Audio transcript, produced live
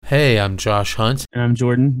Hey, I'm Josh Hunt, And I'm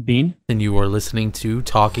Jordan Bean. and you are listening to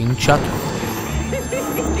Talking Chucky.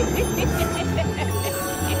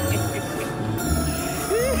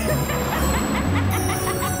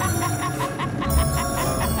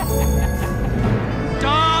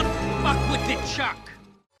 Don't fuck with the Chuck.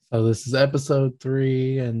 So this is episode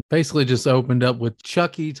 3, and basically just opened up with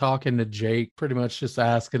Chucky talking to Jake, pretty much just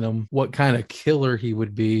asking him what kind of killer he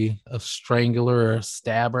would be, a strangler or a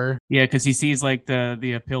stabber. Yeah, because he sees like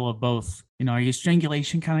the appeal of both. You know, are you a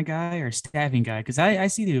strangulation kind of guy or a stabbing guy? Because I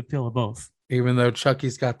see the appeal of both. Even though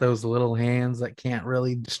Chucky's got those little hands that can't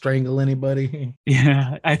really strangle anybody.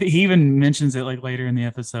 Yeah, I think he even mentions it like later in the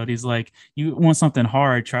episode. He's like, "You want something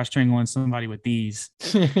hard? Try strangling somebody with these."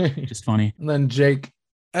 Just funny. And then Jake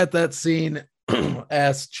at that scene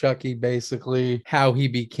asked Chucky basically how he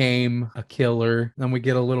became a killer. Then we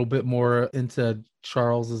get a little bit more into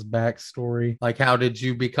Charles's backstory. Like, how did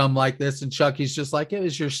you become like this? And Chucky's just like, it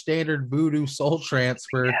was your standard voodoo soul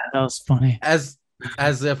transfer. Yeah, that was funny. As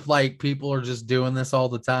if like people are just doing this all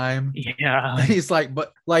the time. Yeah, And he's like,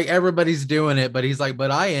 but like everybody's doing it, but he's like, but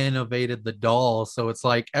I innovated the doll. So it's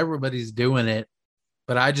like everybody's doing it.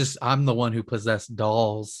 But I'm the one who possessed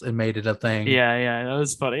dolls and made it a thing. yeah, that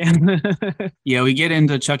was funny. Yeah, we get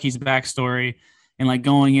into Chucky's backstory and like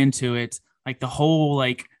going into it, like the whole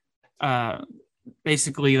like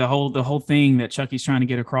basically the whole thing that Chucky's trying to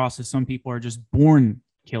get across is some people are just born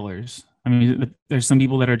killers. I mean, there's some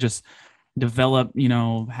people that are just develop,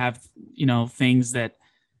 have, things that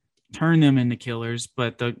turn them into killers,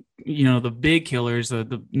 but the big killers,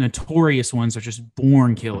 the notorious ones are just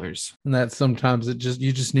born killers. And that sometimes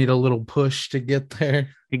you just need a little push to get there.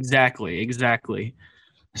 Exactly.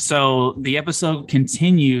 So the episode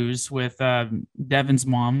continues with Devin's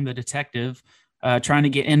mom, the detective, trying to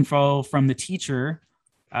get info from the teacher,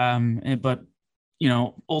 but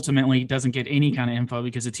ultimately doesn't get any kind of info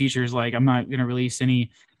because the teacher's like, I'm not going to release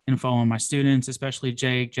any info on my students, especially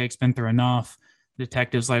Jake. Jake's been through enough. The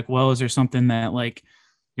detective's like, well, is there something that like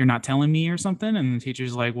you're not telling me or something? And the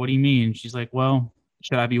teacher's like, what do you mean? She's like, well,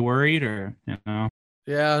 should I be worried or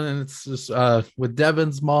Yeah, and it's just with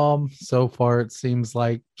Devin's mom, so far it seems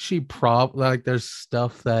like there's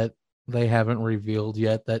stuff that they haven't revealed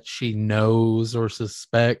yet that she knows or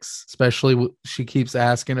suspects, especially she keeps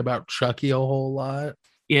asking about Chucky a whole lot.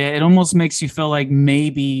 Yeah, it almost makes you feel like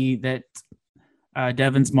maybe that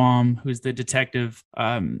Devin's mom, who's the detective,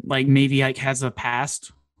 like maybe like has a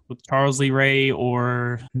past with Charles Lee Ray,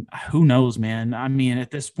 or who knows, man. I mean,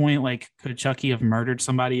 at this point, like, could Chucky have murdered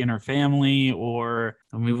somebody in her family? Or,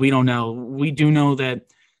 I mean, we don't know. We do know that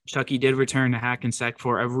Chucky did return to Hackensack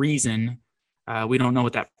for a reason. We don't know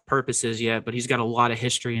what that purpose is yet, but he's got a lot of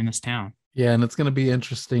history in this town. Yeah, and it's going to be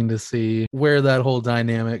interesting to see where that whole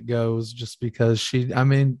dynamic goes, just because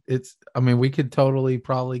we could totally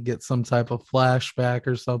probably get some type of flashback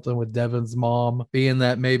or something with Devin's mom, being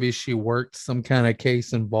that maybe she worked some kind of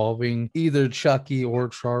case involving either Chucky or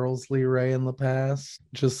Charles Lee Ray in the past,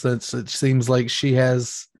 just since it seems like she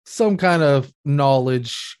has some kind of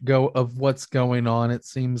knowledge of what's going on, it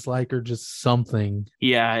seems like, or just something.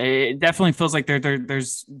 Yeah, it definitely feels like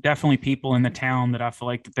there's definitely people in the town that I feel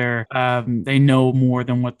like they know more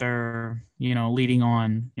than what they're leading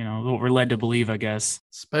on, what we're led to believe, I guess.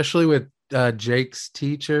 Especially with Jake's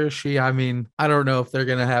teacher. I don't know if they're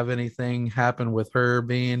gonna have anything happen with her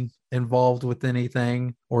being involved with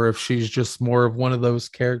anything, or if she's just more of one of those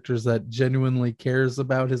characters that genuinely cares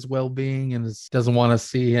about his well-being and doesn't want to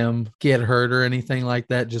see him get hurt or anything like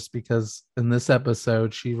that, just because in this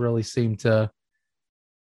episode she really seemed to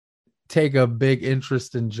take a big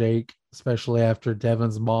interest in Jake, especially after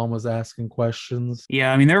Devin's mom was asking questions.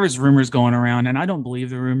 Yeah, I mean, there was rumors going around, and I don't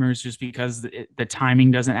believe the rumors just because the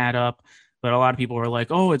timing doesn't add up. But a lot of people were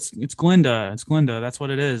like, "Oh, it's Glinda. It's Glinda. That's what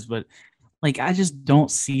it is." But like, I just don't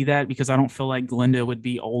see that because I don't feel like Glinda would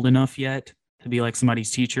be old enough yet to be like somebody's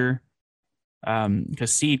teacher.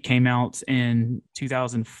 Because Seed came out in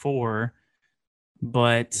 2004.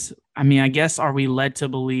 But I mean, I guess, are we led to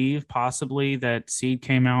believe possibly that Seed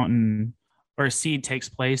came out or Seed takes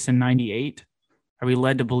place in 98? Are we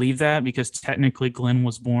led to believe that? Because technically Glenn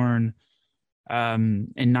was born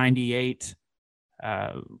in 98,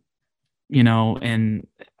 and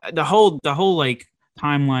the whole like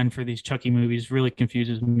timeline for these Chucky movies really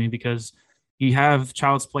confuses me because you have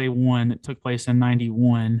Child's Play 1 that took place in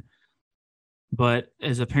 91, but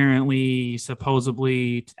is apparently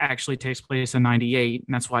supposedly actually takes place in 98,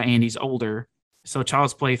 and that's why Andy's older. So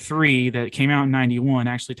Child's Play 3 that came out in 91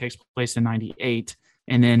 actually takes place in 98.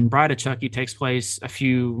 And then Bride of Chucky takes place a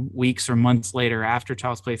few weeks or months later after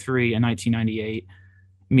Child's Play 3 in 1998,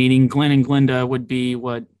 meaning Glenn and Glinda would be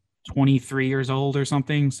what 23 years old or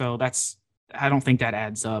something. So I don't think that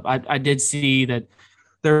adds up. I did see that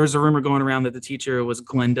there was a rumor going around that the teacher was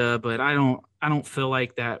Glinda, but I don't feel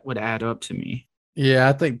like that would add up to me. Yeah,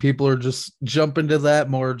 I think people are just jumping to that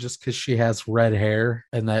more just because she has red hair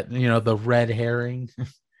and that, the red herring.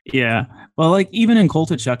 Yeah. Well, like even in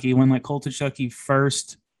Cult of Chucky, when like Cult of Chucky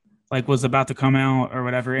first like was about to come out or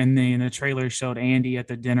whatever, and the trailer showed Andy at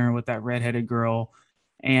the dinner with that redheaded girl,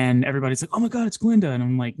 and everybody's like, "Oh my God, it's Glinda," and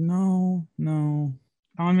I'm like, "No, no."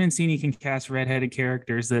 Tom Mancini can cast redheaded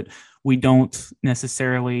characters that we don't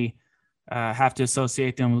necessarily have to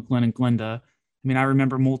associate them with Glenn and Glinda. I mean, I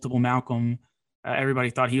remember Multiple Malcolm. Everybody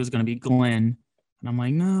thought he was going to be Glenn, and I'm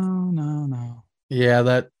like, no, no, no. Yeah,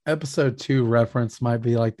 that episode 2 reference might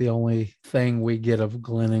be like the only thing we get of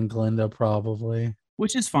Glenn and Glinda, probably.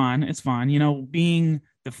 Which is fine. It's fine. Being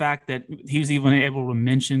the fact that he was even able to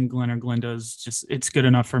mention Glenn or Glinda is just, it's good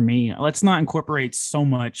enough for me. Let's not incorporate so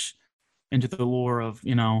much into the lore of,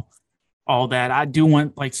 all that. I do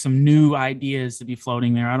want like some new ideas to be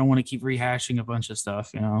floating there. I don't want to keep rehashing a bunch of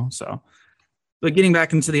stuff, so. But getting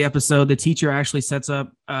back into the episode, the teacher actually sets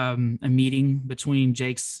up a meeting between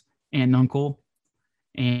Jake's aunt and uncle,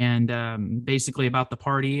 and basically about the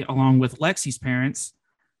party along with Lexi's parents.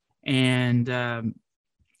 And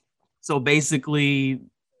so basically,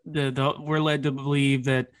 we're led to believe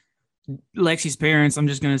that Lexi's parents, I'm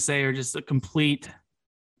just going to say, are just a complete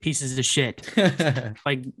pieces of shit.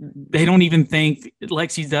 Like, they don't even think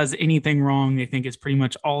Lexi does anything wrong. They think it's pretty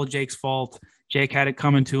much all Jake's fault. Jake had it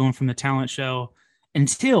coming to him from the talent show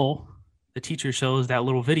until the teacher shows that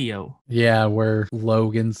little video. Yeah, where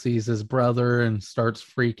Logan sees his brother and starts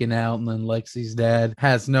freaking out, and then Lexi's dad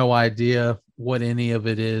has no idea what any of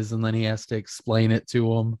it is, and then he has to explain it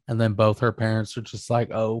to him, and then both her parents are just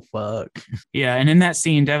like, oh fuck. Yeah, and in that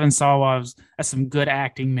scene, Devon Sawa, that's some good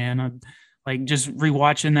acting, man. Like, just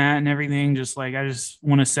rewatching that and everything, just like, I just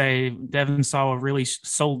want to say Devon Sawa really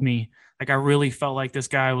sold me. Like, I really felt like this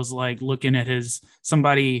guy was like looking at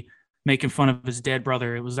somebody making fun of his dead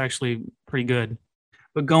brother. It was actually pretty good.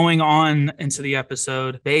 But going on into the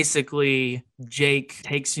episode, basically Jake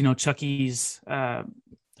takes, Chucky's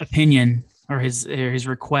opinion or his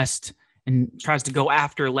request and tries to go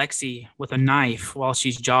after Lexi with a knife while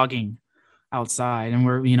she's jogging outside. And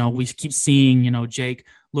we keep seeing, Jake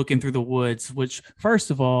looking through the woods, which,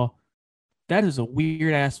 first of all, that is a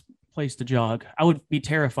weird ass place to jog. I would be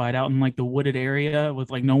terrified out in like the wooded area with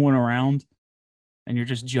like no one around and you're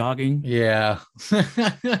just jogging. Yeah.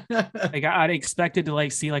 Like, I'd expected to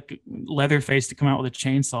like see like Leatherface to come out with a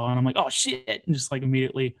chainsaw, and I'm like, oh shit, and just like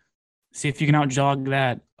immediately see if you can out jog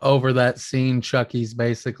that. Over that scene, Chucky's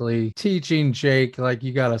basically teaching Jake, like,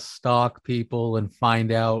 you got to stalk people and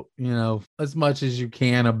find out, as much as you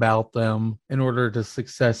can about them in order to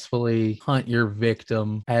successfully hunt your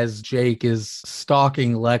victim, as Jake is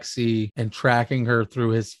stalking Lexi and tracking her through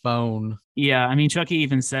his phone. Yeah, I mean, Chucky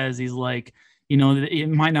even says, he's like, it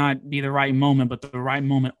might not be the right moment, but the right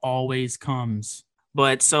moment always comes.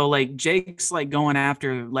 But so like Jake's like going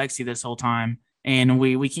after Lexi this whole time. And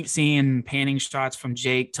we keep seeing panning shots from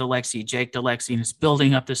Jake to Lexi, and it's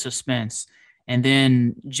building up the suspense. And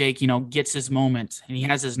then Jake, gets his moment, and he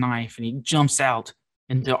has his knife, and he jumps out.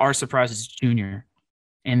 And to our surprise, it's Junior.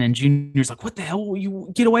 And then Junior's like, what the hell? Will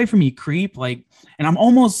you get away from me, creep? Like, and I'm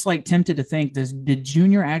almost like tempted to think, did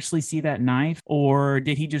Junior actually see that knife? Or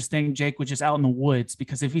did he just think Jake was just out in the woods?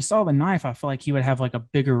 Because if he saw the knife, I feel like he would have like a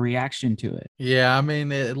bigger reaction to it. Yeah, I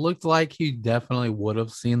mean, it looked like he definitely would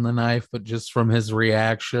have seen the knife, but just from his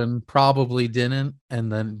reaction, probably didn't.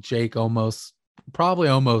 And then Jake probably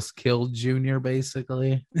almost killed Junior,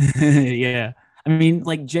 basically. Yeah. I mean,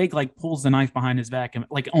 like, Jake like pulls the knife behind his back and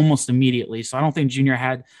like almost immediately. So I don't think Junior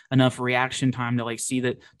had enough reaction time to like see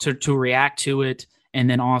that, to react to it, and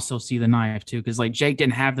then also see the knife too. Cause like Jake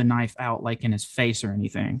didn't have the knife out like in his face or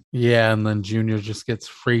anything. Yeah. And then Junior just gets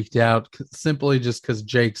freaked out simply just because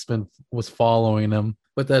was following him.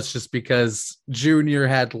 But that's just because Junior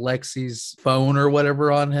had Lexi's phone or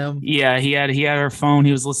whatever on him. Yeah, he had her phone.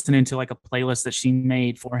 He was listening to like a playlist that she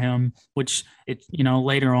made for him, which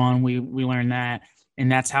later on we learned that,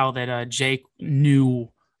 and that's how that Jake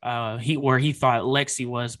knew where he thought Lexi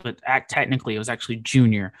was, but technically it was actually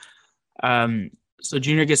Junior. So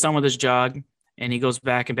Junior gets done with his jog, and he goes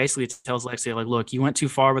back and basically tells Lexi, like, look, you went too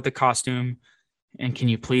far with the costume, and can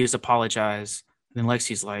you please apologize? And then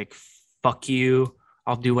Lexi's like, fuck you.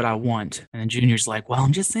 I'll do what I want. And then Junior's like, well,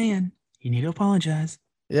 I'm just saying, you need to apologize.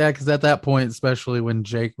 Yeah, because at that point, especially when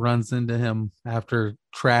Jake runs into him after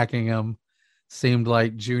tracking him, seemed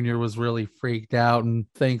like Junior was really freaked out and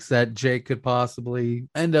thinks that Jake could possibly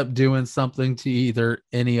end up doing something to either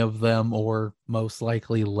any of them or most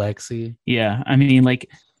likely Lexi. Yeah, I mean, like,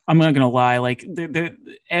 I'm not gonna lie, like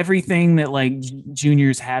everything that like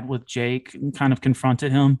Junior's had with Jake kind of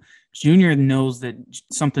confronted him. Junior knows that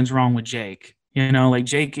something's wrong with Jake. You know, like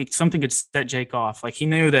Jake, something could set Jake off. Like he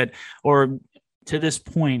knew that, or to this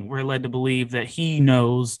point, we're led to believe that he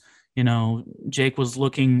knows. You know, Jake was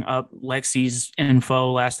looking up Lexi's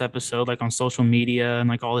info last episode, like on social media and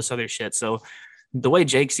like all this other shit. So the way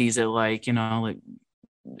Jake sees it, like, you know, like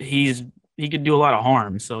he could do a lot of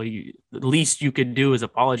harm. So the least you could do is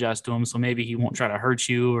apologize to him. So maybe he won't try to hurt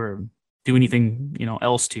you or do anything, you know,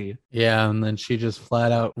 else to you. Yeah, and then she just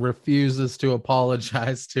flat out refuses to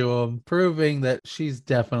apologize to him, proving that she's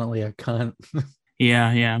definitely a cunt.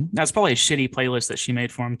 Yeah. That's probably a shitty playlist that she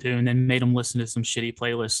made for him too, and then made him listen to some shitty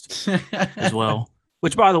playlist as well.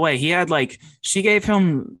 Which, by the way, he had like, she gave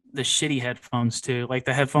him the shitty headphones too, like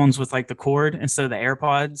the headphones with like the cord instead of the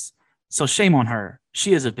AirPods. So shame on her.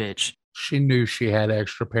 She is a bitch. She knew she had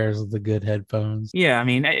extra pairs of the good headphones. Yeah, I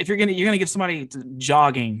mean, if you're gonna give somebody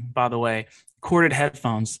jogging, by the way, corded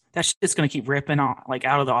headphones, that shit's gonna keep ripping like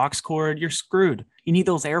out of the aux cord. You're screwed. You need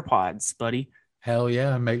those AirPods, buddy. Hell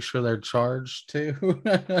yeah, make sure they're charged too.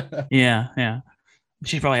 Yeah.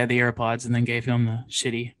 She probably had the AirPods and then gave him the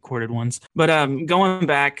shitty corded ones. But going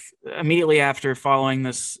back immediately after following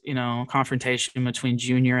this, you know, confrontation between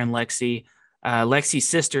Junior and Lexi, Lexi's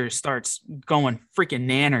sister starts going freaking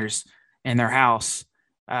nanners in their house,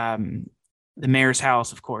 the mayor's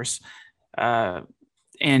house, of course.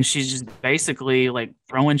 And she's just basically like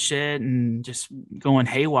throwing shit and just going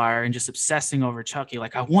haywire and just obsessing over Chucky.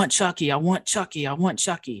 Like, I want Chucky. And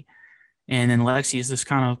then Lexi just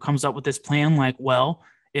kind of comes up with this plan. Like, well,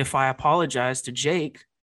 if I apologize to Jake,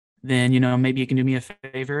 then, you know, maybe you can do me a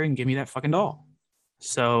favor and give me that fucking doll.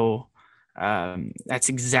 So that's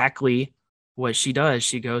exactly what she does.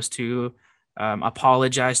 She goes to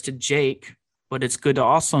apologize to Jake. But it's good to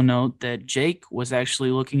also note that Jake was actually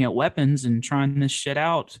looking at weapons and trying this shit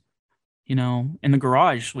out, you know, in the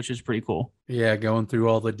garage, which is pretty cool. Yeah, going through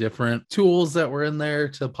all the different tools that were in there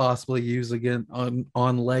to possibly use again on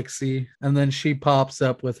Lexi. And then she pops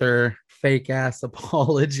up with her fake ass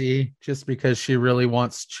apology just because she really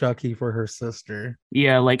wants Chucky for her sister.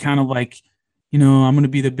 Yeah, like kind of like, you know, I'm going to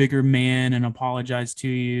be the bigger man and apologize to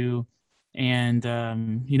you. And,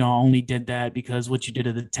 you know, I only did that because what you did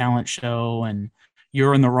at the talent show and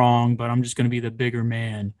you're in the wrong, but I'm just going to be the bigger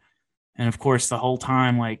man. And of course, the whole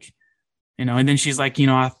time, like, you know, and then she's like, you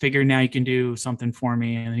know, I figured now you can do something for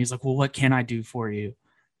me. And he's like, well, what can I do for you?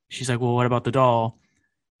 She's like, well, what about the doll?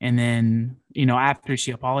 And then, you know, after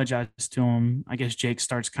she apologized to him, I guess Jake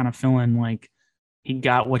starts kind of feeling like he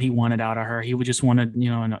got what he wanted out of her. He would just wanted, you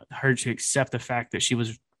know, her to accept the fact that she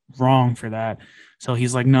was wrong for that. So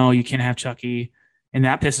he's like, no, you can't have Chucky. And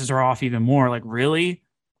that pisses her off even more. Like, really?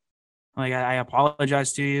 Like, I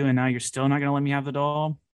apologize to you and now you're still not going to let me have the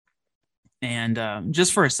doll? And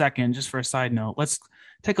just for a second, just for a side note, let's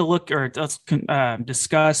take a look, or let's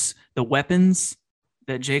discuss the weapons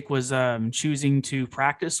that Jake was choosing to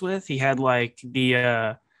practice with. He had like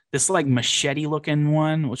this like machete looking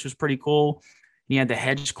one, which was pretty cool. He had the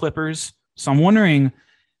hedge clippers. So I'm wondering,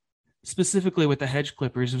 specifically with the hedge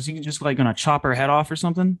clippers, was he just like gonna chop her head off or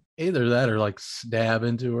something? Either that or like stab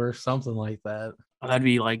into her, something like that. Oh, that'd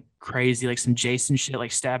be like crazy, like some Jason shit,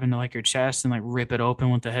 like stab into like her chest and like rip it open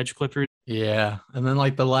with the hedge clippers. Yeah. And then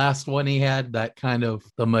like the last one he had, that kind of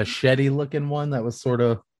the machete looking one that was sort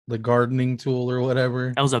of the gardening tool or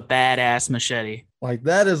whatever. That was a badass machete. Like,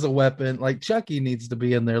 that is a weapon. Like, Chucky needs to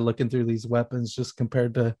be in there looking through these weapons just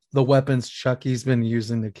compared to the weapons Chucky's been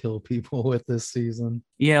using to kill people with this season.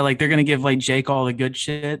 Yeah, like they're gonna give like Jake all the good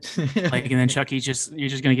shit, like, and then you're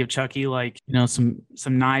just gonna give Chucky like, you know, some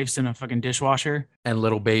knives and a fucking dishwasher and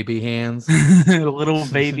little baby hands. Little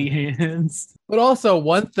baby hands. But also,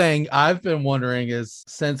 one thing I've been wondering is,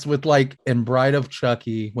 since with like in Bride of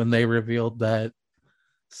Chucky, when they revealed that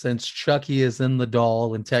since Chucky is in the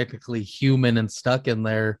doll and technically human and stuck in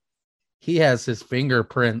there, he has his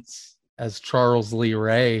fingerprints as Charles Lee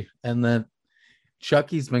Ray. And then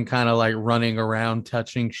Chucky's been kind of like running around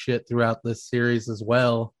touching shit throughout this series as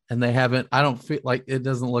well. And they haven't, I don't feel like, it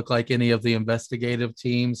doesn't look like any of the investigative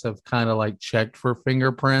teams have kind of like checked for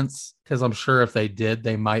fingerprints, because I'm sure if they did,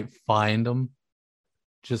 they might find them,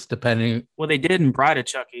 just depending. Well, they did in Bride of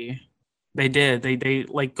Chucky. They did. They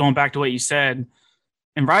like, going back to what you said,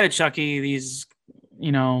 in Bride of Chucky, these,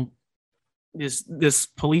 you know, this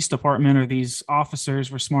police department or these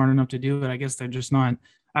officers were smart enough to do it. I guess they're just not,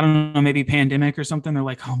 I don't know, maybe pandemic or something. They're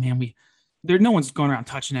like, oh man, we no one's going around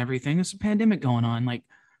touching everything. There's a pandemic going on. Like,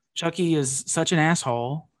 Chucky is such an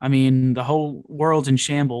asshole. I mean, the whole world's in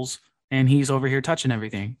shambles, and he's over here touching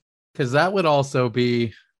everything. Because that would also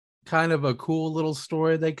be kind of a cool little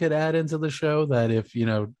story they could add into the show, that if, you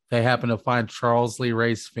know, they happen to find Charles Lee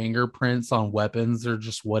Ray's fingerprints on weapons or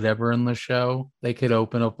just whatever in the show, they could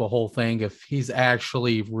open up the whole thing if he's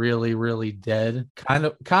actually really, really dead.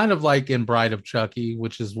 Kind of like in Bride of Chucky,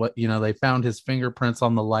 which is what, you know, they found his fingerprints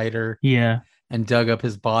on the lighter. Yeah. And dug up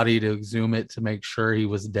his body to exhume it to make sure he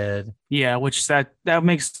was dead. Yeah, which that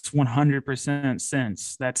makes 100%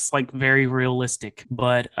 sense. That's like very realistic.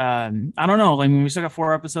 But I don't know. Like, we still got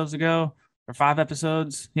 4 episodes to go, or 5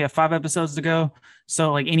 episodes. Yeah, 5 episodes to go.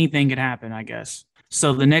 So like anything could happen, I guess.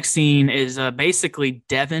 So the next scene is basically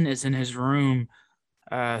Devin is in his room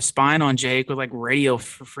spying on Jake with like radio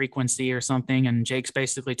frequency or something, and Jake's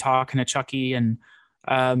basically talking to Chucky, and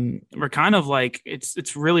we're kind of like,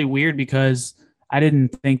 it's really weird because I didn't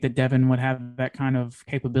think that Devin would have that kind of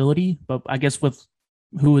capability, but I guess with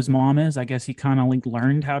who his mom is, I guess he kind of like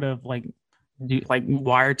learned how to like do like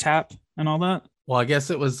wiretap and all that. Well, I guess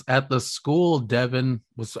it was at the school. Devin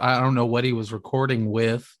was, I don't know what he was recording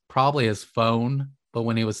with, probably his phone. But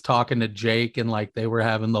when he was talking to Jake and like they were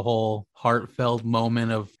having the whole heartfelt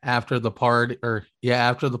moment of after the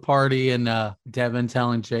party, and Devin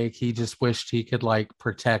telling Jake he just wished he could like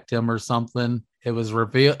protect him or something. It was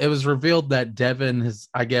revealed that Devin has,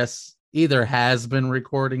 I guess, either has been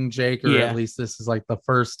recording Jake, or at least this is like the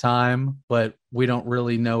first time, but we don't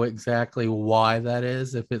really know exactly why that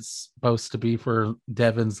is. If it's supposed to be for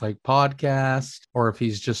Devin's like podcast, or if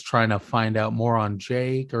he's just trying to find out more on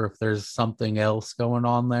Jake, or if there's something else going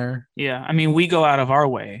on there. Yeah. I mean, we go out of our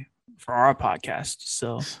way for our podcast,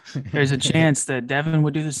 so there's a chance that Devin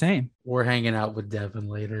would do the same. We're hanging out with Devin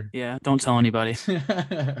later. Yeah, don't tell anybody,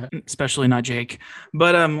 especially not Jake.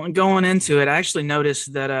 But going into it, I actually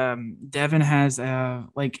noticed that Devin has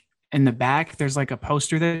like in the back, there's like a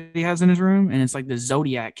poster that he has in his room, and it's like the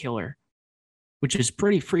Zodiac Killer, which is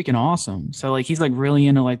pretty freaking awesome. So like he's like really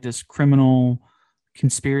into like this criminal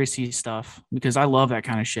conspiracy stuff, because I love that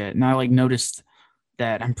kind of shit. And I like noticed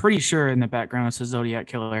that, I'm pretty sure in the background it's a Zodiac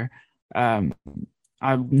Killer.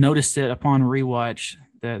 I noticed it upon rewatch,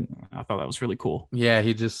 that I thought that was really cool. Yeah,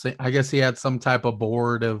 I guess he had some type of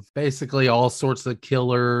board of basically all sorts of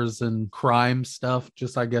killers and crime stuff,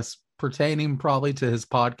 just I guess pertaining probably to his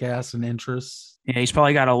podcast and interests. Yeah, he's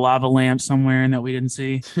probably got a lava lamp somewhere that we didn't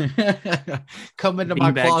see. Come into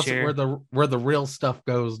my closet where the real stuff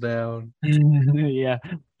goes down. Yeah,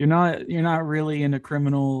 you're not really into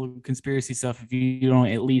criminal conspiracy stuff if you don't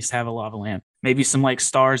at least have a lava lamp. Maybe some like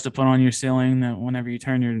stars to put on your ceiling that whenever you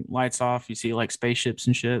turn your lights off, you see like spaceships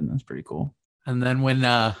and shit. And that's pretty cool. And then when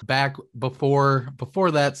back before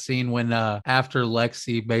that scene, when after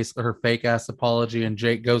Lexi makes her fake ass apology and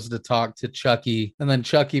Jake goes to talk to Chucky, and then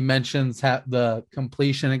Chucky mentions the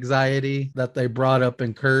completion anxiety that they brought up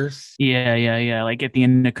in Curse. Yeah. Like at the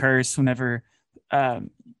end of Curse, whenever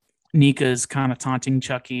Nika's kind of taunting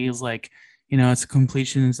Chucky, is like, you know, it's a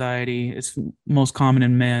completion anxiety. It's most common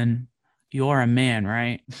in men. You are a man,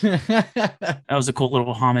 right? That was a cool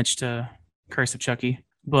little homage to Curse of Chucky.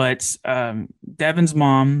 But Devin's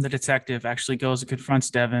mom, the detective, actually goes and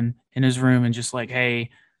confronts Devin in his room and just like,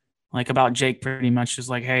 hey, like about Jake pretty much, just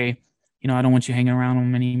like, hey, you know, I don't want you hanging around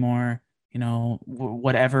him anymore. You know,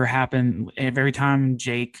 whatever happened, every time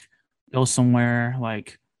Jake goes somewhere,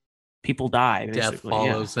 like people die. Basically.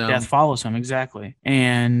 Death follows him. Exactly.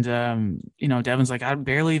 And, you know, Devin's like, I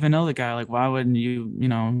barely even know the guy. Like, why wouldn't you, you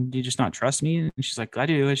know, do you just not trust me? And she's like, I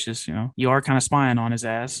do. It's just, you know, you are kind of spying on his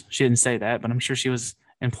ass. She didn't say that, but I'm sure she was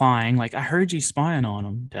implying like, I heard you spying on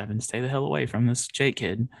him, Devin. Stay the hell away from this Jake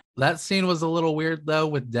kid. That scene was a little weird though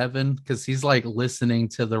with Devin, because he's like listening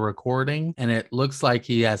to the recording and it looks like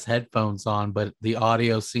he has headphones on, but the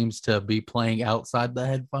audio seems to be playing outside the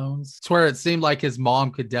headphones. It's where it seemed like his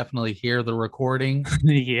mom could definitely hear the recording.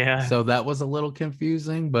 Yeah. So that was a little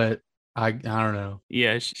confusing, but I don't know.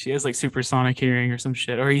 Yeah, she has like supersonic hearing or some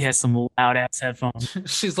shit, or he has some loud ass headphones.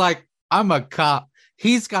 She's like, I'm a cop.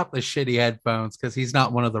 He's got the shitty headphones because he's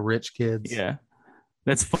not one of the rich kids. Yeah,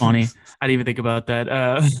 that's funny. I didn't even think about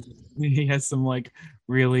that. He has some like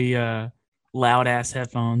really loud ass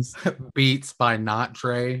headphones. Beats by not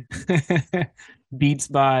Dre. Beats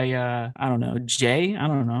by I don't know, Jay. I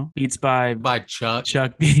don't know. Beats by Chuck.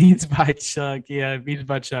 Beats by Chuck. Yeah, Beats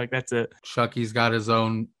by Chuck. That's it. Chucky's got his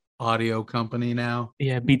own audio company now.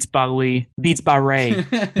 Yeah, Beats by Lee. Beats by Ray.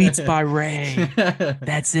 Beats by Ray.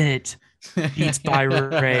 That's it. Beats by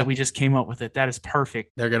Ray. We just came up with it. That is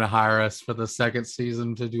perfect. They're gonna hire us for the second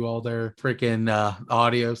season to do all their freaking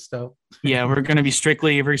audio stuff. Yeah, we're gonna be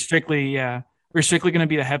strictly going to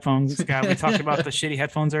be the headphones guy. We talked about the shitty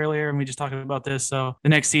headphones earlier, and we just talked about this. So the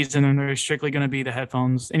next season, and we're strictly going to be the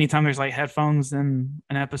headphones. Anytime there's like headphones in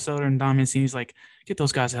an episode, and Dom Mancini's like, get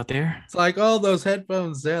those guys out there. It's like, oh, those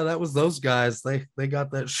headphones. Yeah, that was those guys. They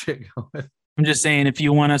got that shit going. I'm just saying, if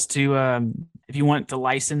you want us to, if you want the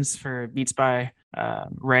license for Beats by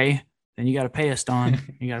Ray, then you got to pay us, Don.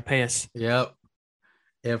 You got to pay us. Yep.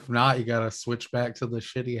 If not, you got to switch back to the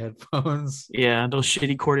shitty headphones. Yeah, those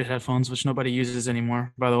shitty corded headphones, which nobody uses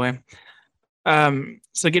anymore, by the way.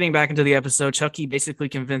 So getting back into the episode, Chucky basically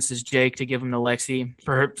convinces Jake to give him to Lexi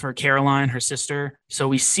for Caroline, her sister. So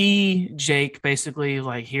we see Jake basically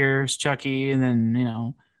like, here's Chucky, and then, you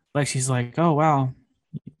know, Lexi's like, oh, wow.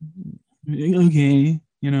 Okay,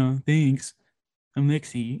 you know, thanks. I'm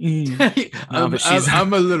Lexi. No,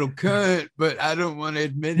 I'm a little cunt, but I don't want to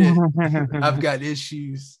admit it. I've got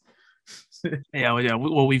issues. Yeah,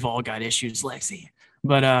 well, we've all got issues, Lexi.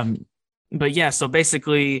 But yeah, so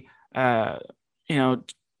basically, you know,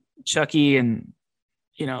 Chucky and,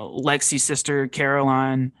 you know, Lexi's sister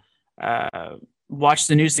Caroline watch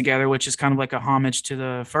the news together, which is kind of like a homage to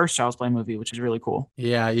the first Child's Play movie, which is really cool.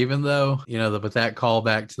 Yeah, even though, you know, but that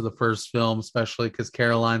callback to the first film, especially because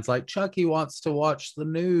Caroline's like, Chucky wants to watch the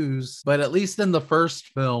news. But at least in the first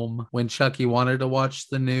film, when Chucky wanted to watch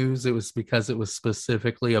the news, it was because it was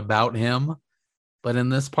specifically about him. But in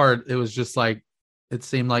this part, it was just like, it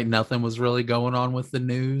seemed like nothing was really going on with the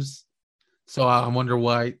news. So I wonder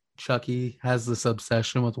why Chucky has this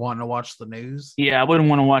obsession with wanting to watch the news. Yeah, I wouldn't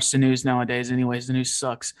want to watch the news nowadays anyways. The news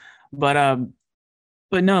sucks. But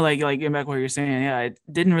no, like getting back to what you're saying, yeah, it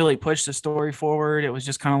didn't really push the story forward. It was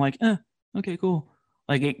just kind of like, okay, cool.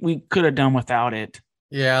 Like we could have done without it.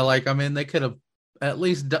 Yeah, like, I mean, they could have at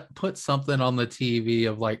least put something on the TV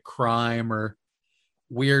of like crime or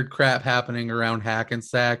weird crap happening around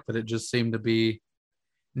Hackensack, but it just seemed to be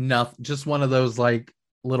nothing, just one of those like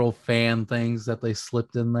little fan things that they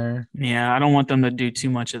slipped in there. Yeah, I don't want them to do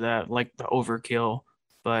too much of that, like the overkill.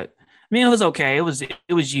 But I mean, it was okay. It was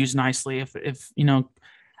used nicely. If you know,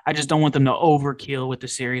 I just don't want them to overkill with the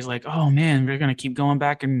series. Like, oh man, we're gonna keep going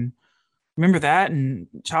back and remember that. And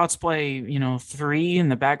Child's Play, you know, 3 in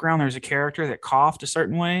the background, there's a character that coughed a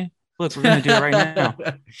certain way. Look, we're gonna do it right now.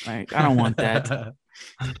 Like, I don't want that.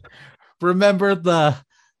 Remember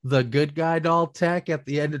the good guy doll tech at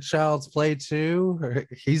the end of Child's Play 2?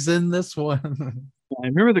 He's in this one.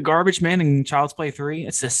 Remember the garbage man in Child's Play 3?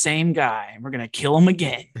 It's the same guy. We're going to kill him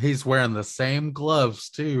again. He's wearing the same gloves,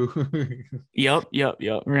 too. Yep.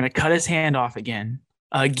 We're going to cut his hand off again.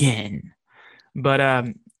 But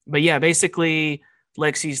yeah, basically,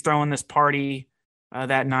 Lexi's throwing this party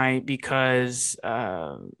that night because,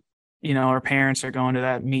 you know, her parents are going to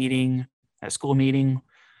that school meeting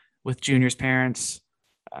with Junior's parents.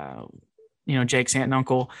 You know, Jake's aunt and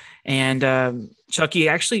uncle, and Chucky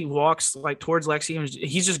actually walks like towards Lexi, and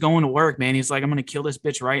he's just going to work, man. He's like, I'm gonna kill this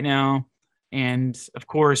bitch right now. And of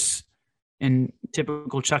course, in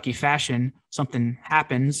typical Chucky fashion, something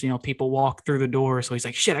happens. You know, people walk through the door, so he's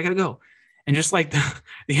like, shit, I gotta go. And just like the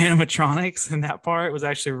animatronics in that part was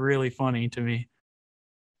actually really funny to me.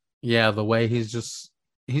 Yeah, the way he's just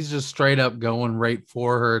straight up going right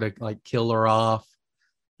for her to like kill her off.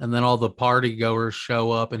 And then all the party goers show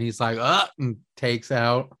up and he's like, and takes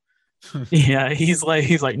out. Yeah, he's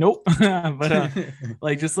like, nope. But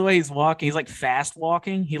like just the way he's walking, he's like fast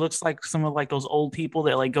walking. He looks like some of like those old people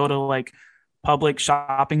that like go to like public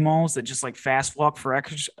shopping malls that just like fast walk for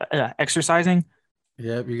exercising.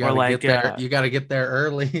 Yep, you gotta get there. You gotta get there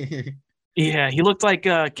early. Yeah, he looked like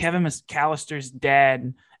Kevin McAllister's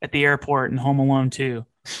dad at the airport in Home Alone 2.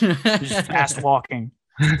 Just fast walking.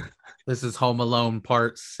 This is Home Alone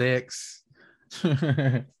Part 6.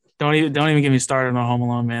 Don't even get me started on Home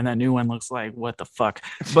Alone, man. That new one looks like what the fuck.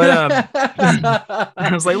 But I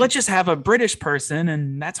was like, let's just have a British person,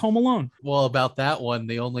 and that's Home Alone. Well, about that one,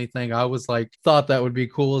 the only thing I was like thought that would be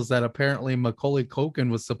cool is that apparently Macaulay Culkin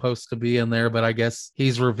was supposed to be in there, but I guess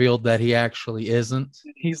he's revealed that he actually isn't.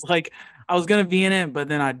 He's like, I was gonna be in it, but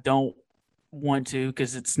then I don't want to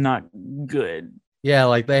because it's not good. Yeah,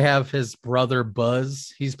 like they have his brother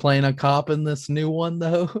Buzz. He's playing a cop in this new one,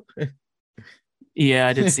 though. Yeah,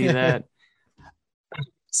 I did see that.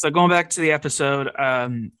 So going back to the episode,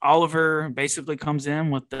 Oliver basically comes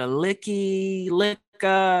in with the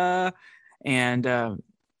licka, and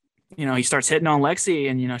you know, he starts hitting on Lexi,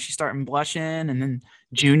 and you know, she's starting blushing, and then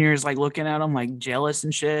Junior's like looking at him like jealous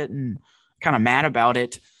and shit, and kind of mad about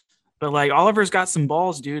it. But like Oliver's got some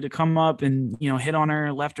balls, dude, to come up and, hit on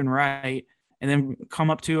her left and right and then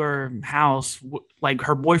come up to her house. Like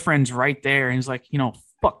her boyfriend's right there. And he's like,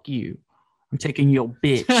 fuck you. I'm taking your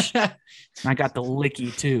bitch. And I got the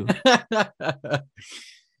licky too.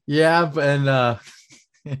 Yeah. And,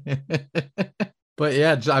 but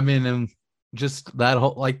yeah, I mean, and just that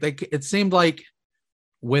whole, like, it seemed like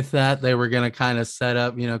with that, they were going to kind of set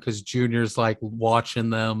up, because Junior's like watching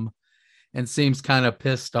them and seems kind of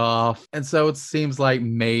pissed off. And so it seems like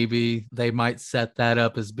maybe they might set that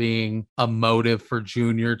up as being a motive for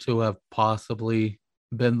Junior to have possibly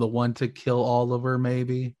been the one to kill Oliver,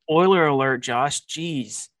 maybe. Spoiler alert, Josh.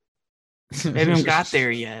 Jeez. They haven't got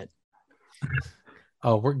there yet.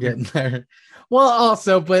 Oh, we're getting there. Well,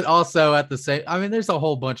 also at the same, I mean, there's a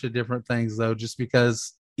whole bunch of different things though, just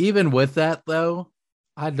because even with that though,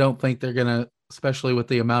 I don't think they're going to, especially with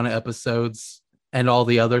the amount of episodes and all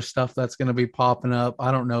the other stuff that's going to be popping up.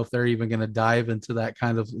 I don't know if they're even going to dive into that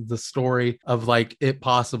kind of the story of like it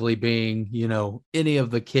possibly being, any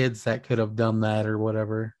of the kids that could have done that or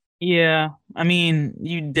whatever. Yeah. I mean,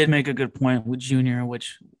 you did make a good point with Junior,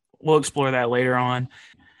 which we'll explore that later on.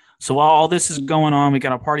 So while all this is going on, we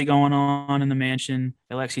got a party going on in the mansion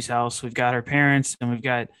at Lexi's house. We've got her parents and we've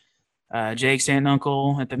got Jake's aunt and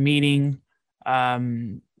uncle at the meeting.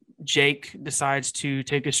 Jake decides to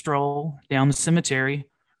take a stroll down the cemetery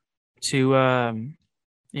to,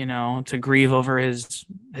 to grieve over his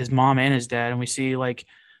mom and his dad. And we see, like,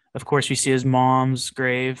 of course, we see his mom's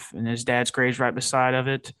grave and his dad's grave's right beside of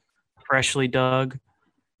it, freshly dug.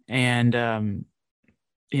 And,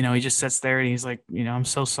 he just sits there and he's like, I'm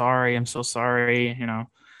so sorry. I'm so sorry.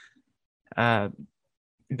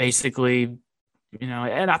 Basically,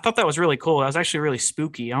 and I thought that was really cool. That was actually really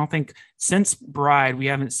spooky. I don't think since Bride, we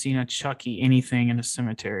haven't seen a Chucky anything in a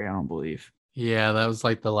cemetery, I don't believe. Yeah, that was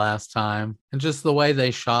like the last time. And just the way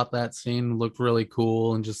they shot that scene looked really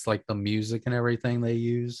cool. And just like the music and everything they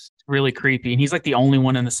used. Really creepy. And he's like the only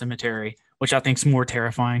one in the cemetery, which I think is more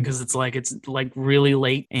terrifying because it's like really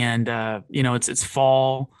late and, it's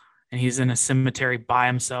fall. And he's in a cemetery by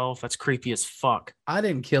himself. That's creepy as fuck. I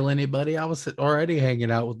didn't kill anybody. I was already hanging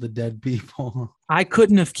out with the dead people. I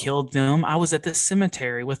couldn't have killed them. I was at the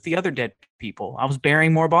cemetery with the other dead people. I was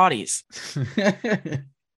burying more bodies.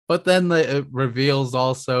 But then it reveals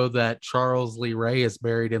also that Charles Lee Ray is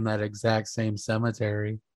buried in that exact same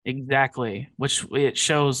cemetery. Exactly, which it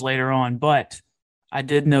shows later on. But I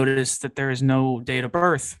did notice that there is no date of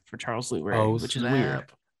birth for Charles Lee Ray, which is weird.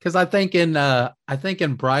 Because I think in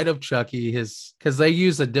Bride of Chucky, because they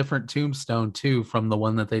use a different tombstone too from the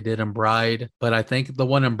one that they did in Bride, but I think the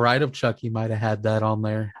one in Bride of Chucky might have had that on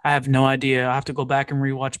there. I have no idea. I have to go back and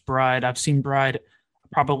rewatch Bride. I've seen Bride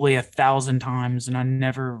probably 1,000 times, and I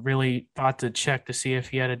never really thought to check to see if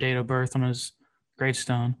he had a date of birth on his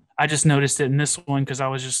gravestone. I just noticed it in this one because I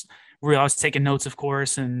was taking notes, of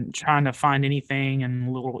course, and trying to find anything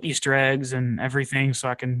and little Easter eggs and everything so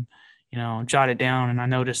I can jot it down. And I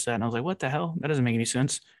noticed that and I was like, what the hell? That doesn't make any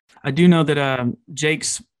sense. I do know that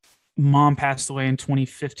Jake's mom passed away in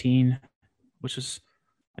 2015, which is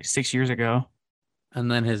like 6 years ago.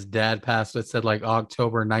 And then his dad passed, it said like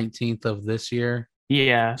October 19th of this year.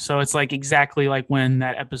 Yeah. So it's like exactly like when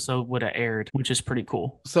that episode would have aired, which is pretty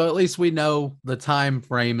cool. So at least we know the time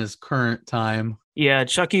frame is current time. Yeah.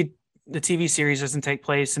 Chucky, the TV series doesn't take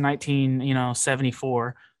place in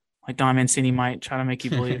 1974. Like Don Mancini might try to make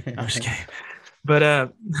you believe. I'm just kidding.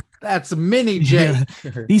 But that's mini Jake.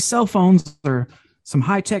 Yeah, these cell phones are some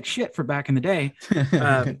high-tech shit for back in the day.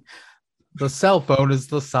 The cell phone is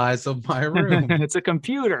the size of my room. It's a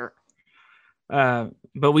computer.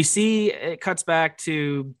 But we see it cuts back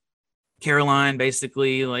to Caroline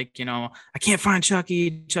basically like, I can't find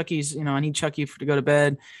Chucky. Chucky's, I need Chucky to go to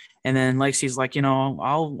bed. And then Lexi's like,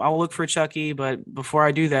 I'll look for Chucky, but before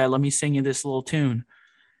I do that, let me sing you this little tune.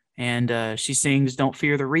 And she sings Don't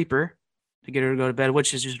Fear the Reaper to get her to go to bed,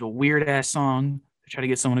 which is just a weird ass song to try to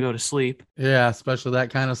get someone to go to sleep. Yeah, especially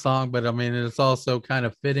that kind of song. But I mean, it's also kind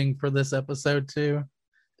of fitting for this episode too.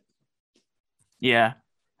 Yeah.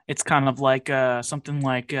 It's kind of like something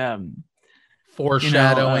like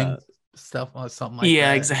foreshadowing stuff or something like that.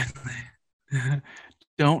 Yeah, exactly.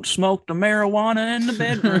 Don't smoke the marijuana in the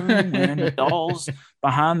bedroom and the dolls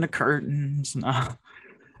behind the curtains.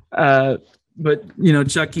 But,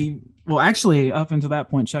 Chucky, well, actually, up until that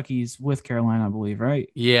point, Chucky's with Caroline, I believe, right?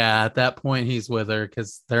 Yeah, at that point, he's with her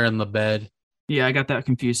because they're in the bed. Yeah, I got that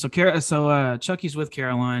confused. So Chucky's with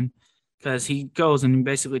Caroline because he goes and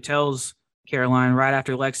basically tells Caroline right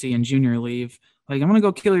after Lexi and Junior leave, like, I'm going to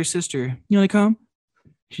go kill your sister. You want to come?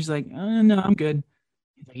 She's like, no, I'm good.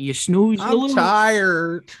 He's like, you snooze. I'm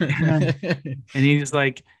tired. And he's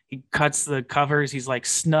like, He cuts the covers. He's like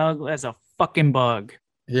snug as a fucking bug.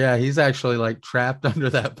 Yeah, he's actually like trapped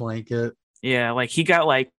under that blanket. Yeah, like he got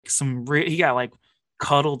like he got like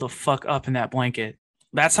cuddled the fuck up in that blanket.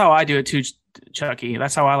 That's how I do it too, Chucky.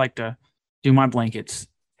 That's how I like to do my blankets.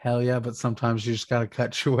 Hell yeah, but sometimes you just gotta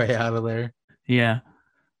cut your way out of there. Yeah.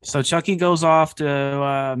 So Chucky goes off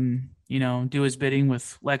to do his bidding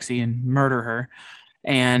with Lexi and murder her.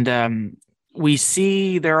 And we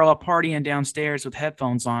see they're all partying downstairs with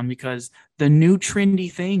headphones on because the new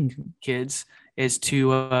trendy thing, kids, is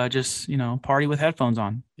to just party with headphones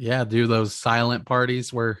on. Yeah, do those silent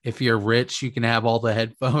parties where if you're rich, you can have all the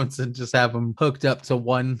headphones and just have them hooked up to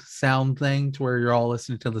one sound thing to where you're all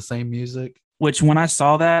listening to the same music. Which when I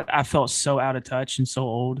saw that, I felt so out of touch and so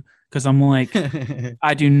old because I'm like,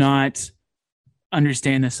 I do not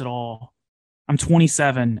understand this at all. I'm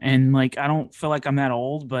 27 and like I don't feel like I'm that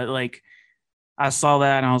old, but like I saw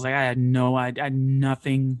that and I was like, I knew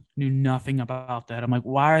nothing about that. I'm like,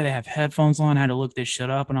 why do they have headphones on? I had to look this shit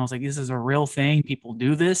up and I was like, this is a real thing. People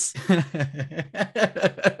do this.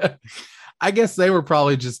 I guess they were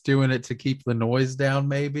probably just doing it to keep the noise down,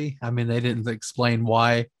 maybe. I mean, they didn't explain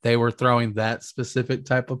why they were throwing that specific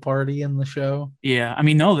type of party in the show. Yeah. I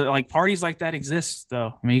mean, no, like parties like that exist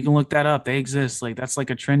though. I mean, you can look that up. They exist. Like that's like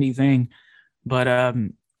a trendy thing. But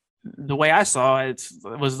the way I saw it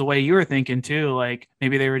was the way you were thinking too. Like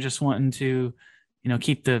maybe they were just wanting to,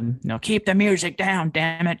 keep the music down,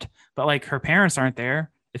 damn it. But like her parents aren't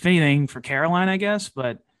there. If anything, for Caroline, I guess.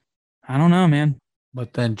 But I don't know, man.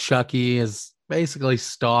 But then Chucky is basically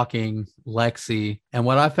stalking Lexi. And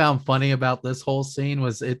what I found funny about this whole scene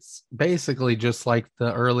was it's basically just like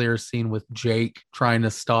the earlier scene with Jake trying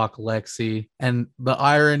to stalk Lexi. And the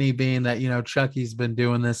irony being that, Chucky's been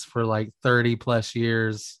doing this for like 30 plus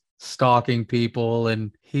years, stalking people.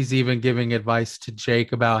 And he's even giving advice to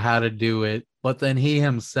Jake about how to do it. But then he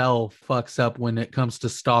himself fucks up when it comes to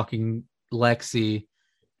stalking Lexi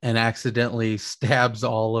and accidentally stabs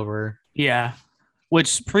Oliver. Yeah.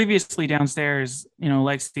 Which previously downstairs,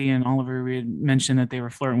 Lexi and Oliver, we had mentioned that they were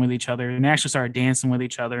flirting with each other and they actually started dancing with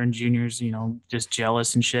each other, and Junior's, just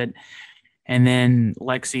jealous and shit. And then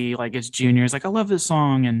Lexi, like, it's Junior's like, I love this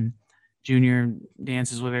song. And Junior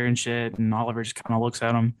dances with her and shit. And Oliver just kind of looks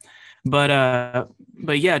at him. But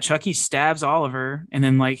yeah, Chucky stabs Oliver. And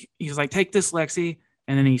then like, he's like, take this, Lexi.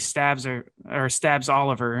 And then he stabs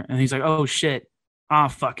Oliver. And he's like, oh shit. Ah,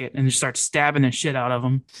 fuck it. And just starts stabbing the shit out of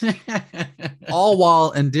him. All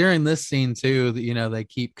while, and during this scene too, they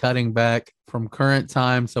keep cutting back from current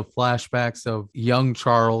time. So flashbacks of young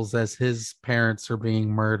Charles as his parents are being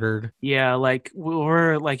murdered. Yeah. Like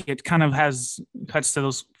we're like, it kind of cuts to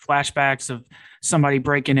those flashbacks of somebody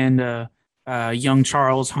breaking into young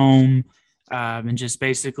Charles' home and just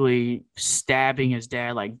basically stabbing his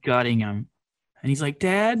dad, like gutting him. And he's like,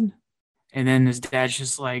 Dad? And then his dad's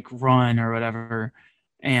just like, run or whatever,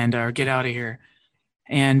 and get out of here.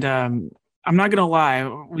 And I'm not going to lie.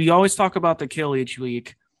 We always talk about the kill each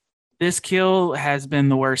week. This kill has been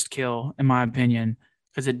the worst kill, in my opinion,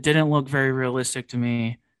 because it didn't look very realistic to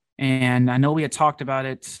me. And I know we had talked about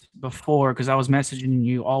it before because I was messaging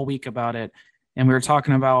you all week about it. And we were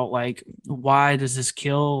talking about, like, why does this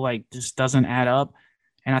kill, like, just doesn't add up?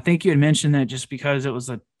 And I think you had mentioned that just because it was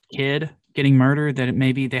a kid getting murdered, that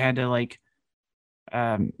maybe they had to like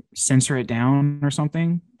censor it down or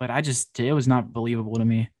something, but it was not believable to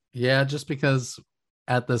me. Yeah, just because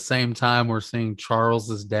at the same time we're seeing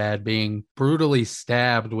Charles's dad being brutally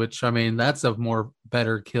stabbed, which, I mean, that's a more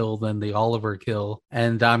better kill than the Oliver kill.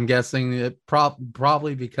 And I'm guessing it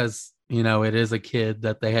probably because it is a kid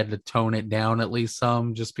that they had to tone it down at least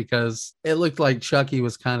some, just because it looked like Chucky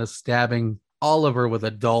was kind of stabbing Oliver with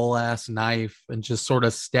a dull ass knife and just sort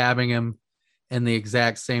of stabbing him in the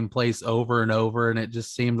exact same place over and over. And it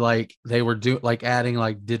just seemed like they were adding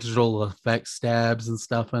like digital effect stabs and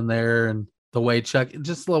stuff in there. And the way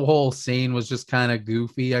just the whole scene was just kind of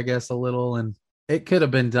goofy, I guess, a little. And it could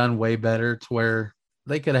have been done way better to where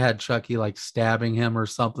they could have had Chucky like stabbing him or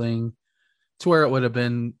something to where it would have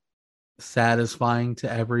been satisfying to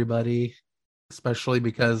everybody, especially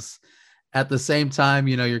because at the same time,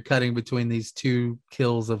 you're cutting between these two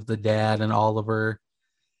kills of the dad and Oliver.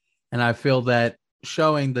 And I feel that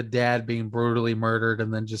showing the dad being brutally murdered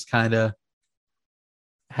and then just kind of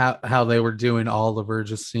how they were doing Oliver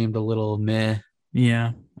just seemed a little meh.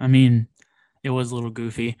 Yeah. I mean, it was a little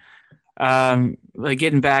goofy. Like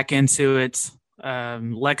getting back into it,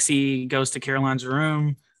 Lexi goes to Caroline's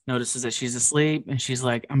room, notices that she's asleep, and she's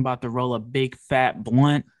like, I'm about to roll a big fat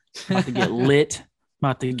blunt, about to get lit,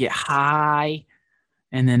 about to get high.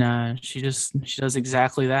 And then she does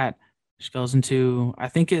exactly that. She goes into, I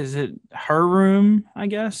think, is it her room, I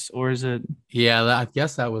guess, or is it? Yeah, I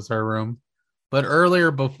guess that was her room. But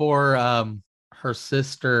earlier, before her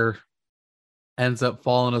sister ends up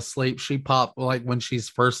falling asleep, she popped like when she's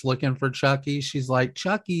first looking for Chucky. She's like,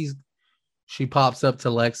 Chucky's. She pops up to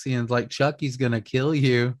Lexi and's like, Chucky's gonna kill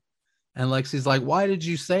you. And Lexi's like, why did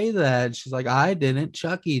you say that? She's like, I didn't.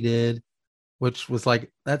 Chucky did. Which was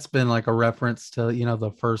like, that's been like a reference to,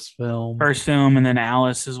 the first film. First film, and then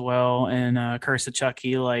Alice as well, and Curse of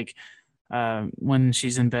Chucky, like when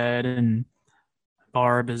she's in bed and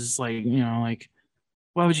Barb is like, like,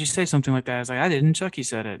 why would you say something like that? It's like, I didn't. Chucky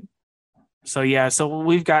said it. So yeah, so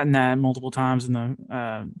we've gotten that multiple times in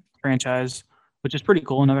the franchise, which is pretty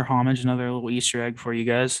cool. Another homage, another little Easter egg for you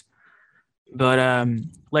guys. But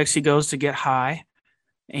Lexi goes to get high,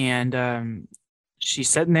 and she's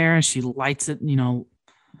sitting there and she lights it,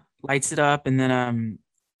 lights it up, and then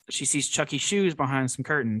she sees Chucky's shoes behind some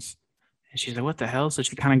curtains. And she's like, what the hell? So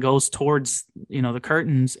she kind of goes towards, the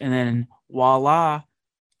curtains, and then voila,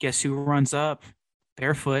 guess who runs up?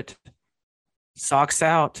 Barefoot, socks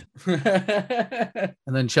out. And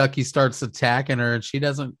then Chucky starts attacking her, and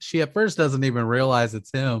she at first doesn't even realize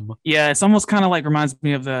it's him. Yeah, it's almost kind of like reminds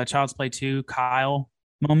me of the Child's Play 2 Kyle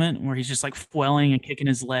moment where he's just like flailing and kicking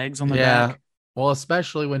his legs on the back. Well,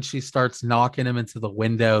 especially when she starts knocking him into the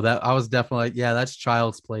window. That I was definitely like, yeah, that's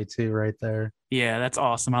Child's Play 2 right there. Yeah, that's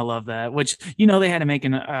awesome. I love that. Which, they had to make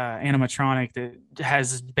an animatronic that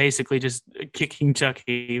has basically just kicking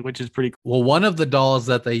Chucky, which is pretty cool. Well, one of the dolls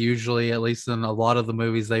that they usually, at least in a lot of the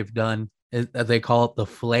movies they've done, they call it the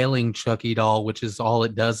flailing Chucky doll, which is all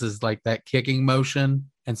it does is like that kicking motion.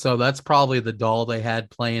 And so that's probably the doll they had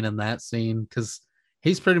playing in that scene, because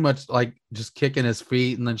he's pretty much like just kicking his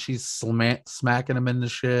feet, and then she's smacking him into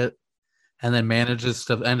shit, and then manages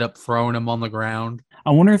to end up throwing him on the ground. I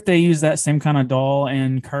wonder if they use that same kind of doll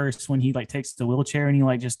in Curse when he like takes the wheelchair and he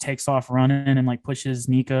like just takes off running and like pushes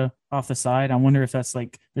Nika off the side. I wonder if that's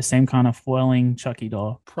like the same kind of flailing Chucky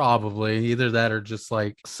doll. Probably either that or just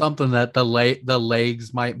like something that the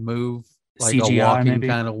legs might move, like CGI, a walking maybe.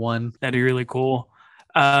 kind of one. That'd be really cool.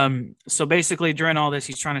 So basically during all this,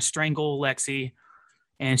 he's trying to strangle Lexi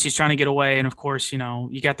and she's trying to get away. And of course,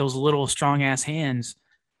 you got those little strong ass hands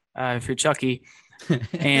if you're Chucky.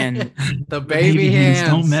 And the baby hands.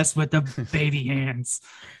 Don't mess with the baby hands.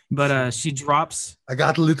 But she drops. I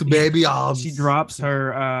got little baby arms. She drops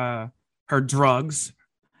her drugs,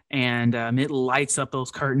 and it lights up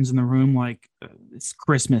those curtains in the room like it's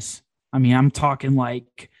Christmas. I mean, I'm talking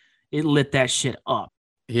like it lit that shit up.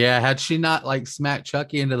 Yeah, had she not like smacked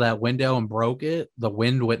Chucky into that window and broke it, the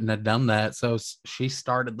wind wouldn't have done that. So she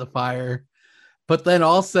started the fire. But then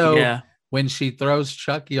also, when she throws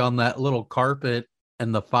Chucky on that little carpet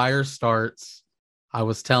and the fire starts, I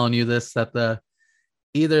was telling you this, that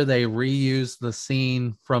either they reuse the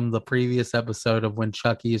scene from the previous episode of when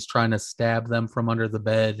Chucky is trying to stab them from under the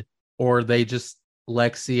bed, or they just,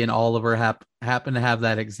 Lexi and Oliver happen to have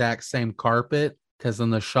that exact same carpet, because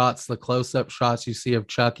in the close-up shots you see of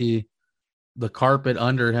Chucky, the carpet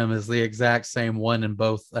under him is the exact same one in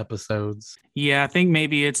both episodes. Yeah, I think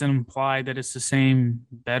maybe it's implied that it's the same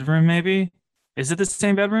bedroom, maybe. Is it the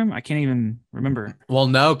same bedroom? I can't even remember. Well,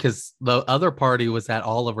 no, because the other party was at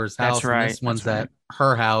Oliver's house. That's right. And this one's at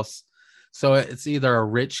her house. So it's either a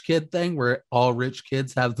rich kid thing where all rich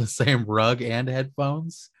kids have the same rug and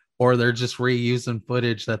headphones, or they're just reusing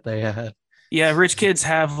footage that they had. Yeah, rich kids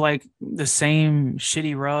have like the same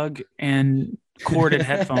shitty rug and corded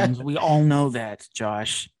headphones. We all know that,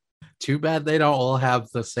 Josh. Too bad they don't all have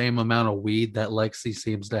the same amount of weed that Lexi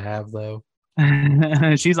seems to have, though.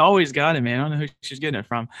 She's always got it, man. I don't know who she's getting it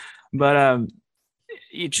from. But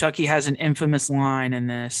Chucky has an infamous line in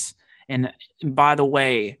this. And by the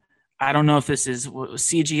way, I don't know if this is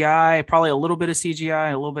CGI, probably a little bit of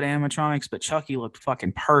CGI, a little bit of animatronics, but Chucky looked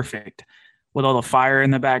fucking perfect with all the fire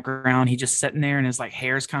in the background. He just sitting there and his like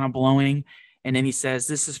hair's kind of blowing. And then he says,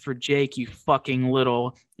 "This is for Jake, you fucking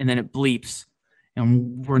little," and then it bleeps.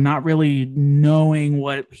 And we're not really knowing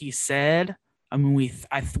what he said. I mean, we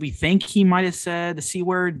think he might have said the C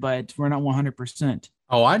word, but we're not 100%.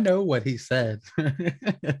 Oh, I know what he said.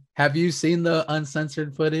 Have you seen the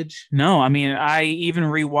uncensored footage? No, I mean, I even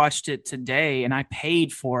rewatched it today and I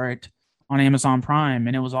paid for it on Amazon Prime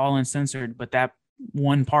and it was all uncensored, but that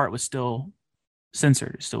one part was still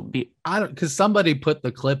censored. Because somebody put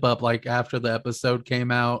the clip up like after the episode came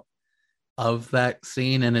out of that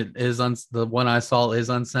scene, and it is the one I saw is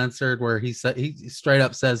uncensored, where he straight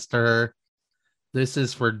up says to her, "This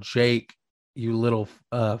is for Jake, you little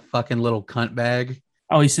fucking little cunt bag."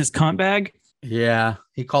 Oh, he says cunt bag? Yeah,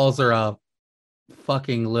 he calls her a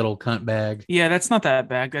fucking little cunt bag. Yeah, that's not that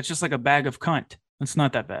bad. That's just like a bag of cunt. It's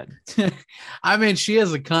not that bad. I mean, she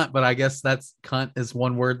is a cunt, but I guess that's cunt is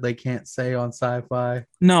one word they can't say on sci-fi.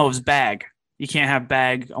 No, it's bag. You can't have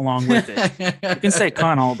bag along with it. You can say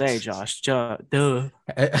cunt all day, Josh. Duh.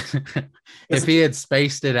 If he had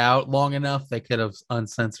spaced it out long enough, they could have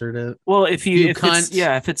uncensored it. Well, if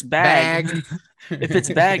cunt, it's bag. bag. If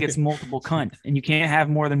it's bag, it's multiple cunt, and you can't have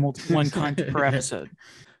more than one cunt per episode.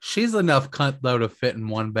 She's enough cunt though to fit in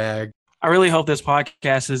one bag. I really hope this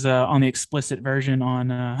podcast is on the explicit version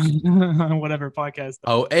on whatever podcast.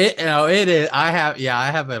 Oh, it is. I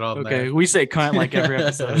have it on there. Okay, we say cunt like every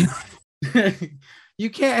episode. You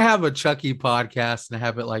can't have a Chucky podcast and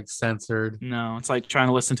have it like censored. No, it's like trying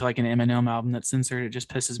to listen to like an Eminem album that's censored. It just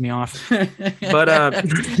pisses me off. But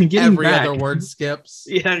every other word skips.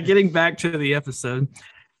 Yeah, getting back to the episode.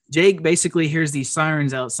 Jake basically hears these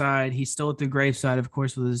sirens outside. He's still at the graveside, of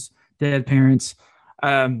course, with his dead parents.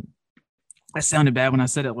 That sounded bad when I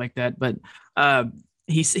said it like that, but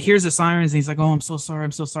he hears the sirens and he's like, "Oh, I'm so sorry.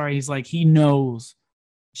 I'm so sorry." He's like, he knows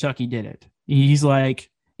Chucky did it. He's like,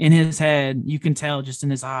 in his head, you can tell just in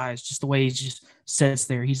his eyes, just the way he just sits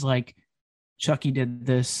there. He's like, Chucky did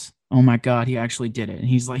this. Oh my God, he actually did it. And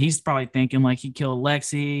he's probably thinking like he killed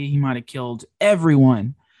Lexi. He might have killed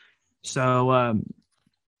everyone. So,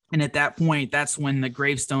 and at that point, that's when the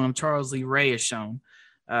gravestone of Charles Lee Ray is shown.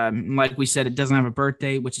 Like we said, it doesn't have a birth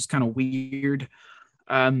date, which is kind of weird.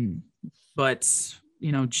 But,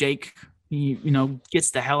 Jake, he gets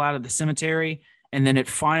the hell out of the cemetery. And then it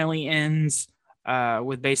finally ends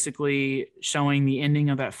with basically showing the ending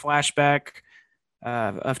of that flashback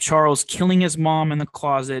of Charles killing his mom in the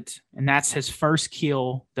closet. And that's his first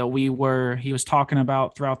kill that he was talking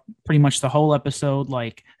about throughout pretty much the whole episode.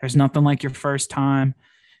 Like, there's nothing like your first time.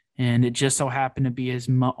 And it just so happened to be his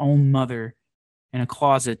own mother in a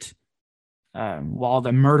closet while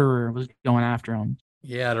the murderer was going after him.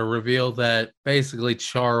 Yeah, to reveal that basically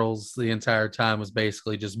Charles the entire time was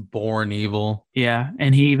basically just born evil. Yeah,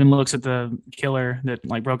 and he even looks at the killer that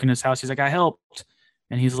like broke in his house. He's like, "I helped,"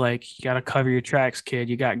 and he's like, "You got to cover your tracks, kid.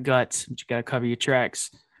 You got guts, but you got to cover your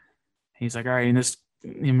tracks." He's like, "All right," and this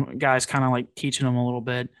guy's kind of like teaching him a little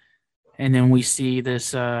bit, and then we see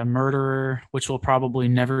this murderer, which we'll probably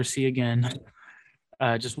never see again.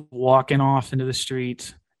 Just walking off into the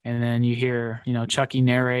street, and then you hear, Chucky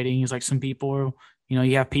narrating. He's like, some people,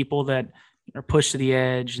 you have people that are pushed to the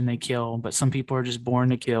edge and they kill, but some people are just born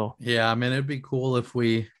to kill. Yeah, I mean, it'd be cool if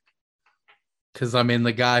because I mean,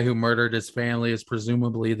 the guy who murdered his family is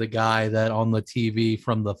presumably the guy that on the TV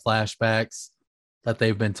from the flashbacks that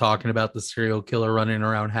they've been talking about, the serial killer running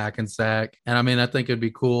around Hackensack. And I mean, I think it'd be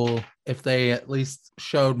cool if they at least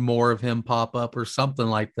showed more of him pop up or something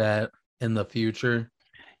like that in the future.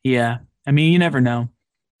 Yeah. I mean, you never know.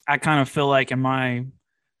 I kind of feel like in my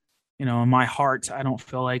heart, I don't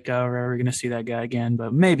feel like we're ever going to see that guy again,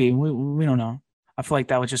 but maybe we don't know. I feel like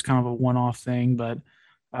that was just kind of a one-off thing, but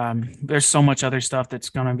there's so much other stuff that's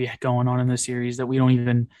going to be going on in the series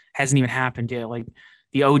that hasn't even happened yet. Like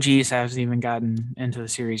the OGs hasn't even gotten into the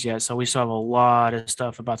series yet. So we still have a lot of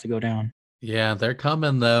stuff about to go down. Yeah, they're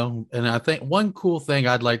coming though. And I think one cool thing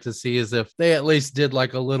I'd like to see is if they at least did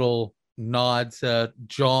like a little nod to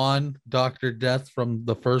John, Dr. Death from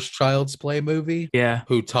the first Child's Play movie. Yeah.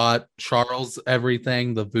 Who taught Charles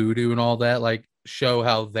everything, the voodoo and all that. Like, show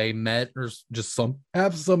how they met, or just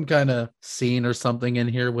have some kind of scene or something in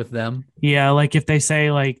here with them. Yeah, like if they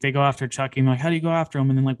say like they go after Chucky, and like, how do you go after him?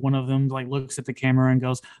 And then like one of them like looks at the camera and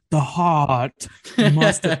goes, "The heart, you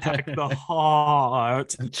must attack the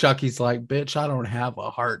heart." And Chucky's like, "Bitch, I don't have a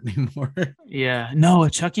heart anymore." Yeah, no,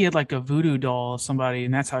 if Chucky had like a voodoo doll of somebody,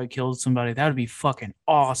 and that's how he killed somebody, that would be fucking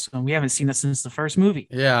awesome. We haven't seen that since the first movie.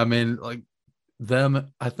 Yeah, I mean, like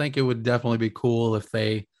them, I think it would definitely be cool if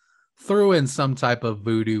they threw in some type of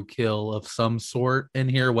voodoo kill of some sort in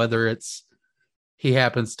here, whether it's he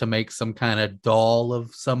happens to make some kind of doll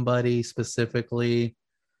of somebody specifically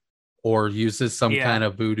or uses some kind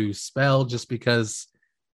of voodoo spell, just because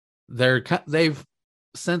they've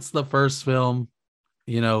since the first film,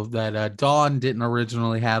 that Dawn didn't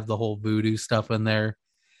originally have the whole voodoo stuff in there,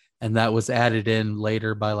 and that was added in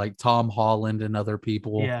later by like Tom Holland and other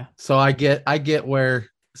people. Yeah. So I get where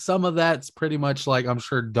some of that's pretty much like, I'm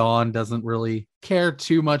sure Dawn doesn't really care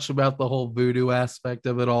too much about the whole voodoo aspect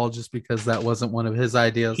of it all, just because that wasn't one of his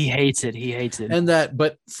ideas. He hates it.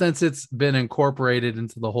 But since it's been incorporated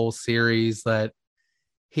into the whole series, that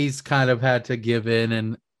he's kind of had to give in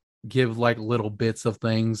and give like little bits of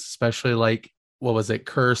things, especially like, what was it,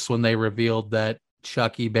 Curse, when they revealed that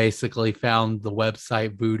Chucky basically found the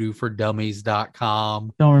website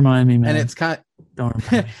voodooForDummies.com. Don't remind me, man. And it's don't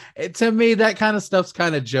remind me. To me, that kind of stuff's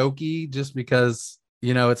kind of jokey just because,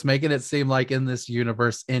 it's making it seem like in this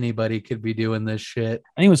universe, anybody could be doing this shit.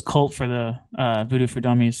 I think it was Cult for the Voodoo for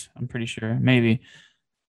Dummies. I'm pretty sure. Maybe.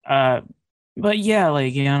 But yeah,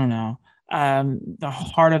 like, I don't know. The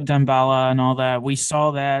Heart of Damballa and all that. We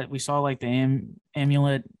saw that. We saw like the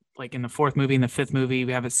amulet like in the 4th movie and the 5th movie.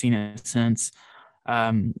 We haven't seen it since.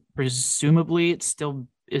 Presumably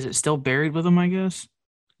is it still buried with him, I guess?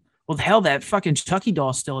 Well, hell, that fucking Chucky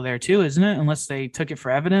doll's still there too, isn't it? Unless they took it for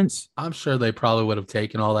evidence. I'm sure they probably would have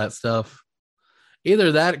taken all that stuff.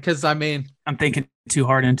 Either that, because I mean, I'm thinking too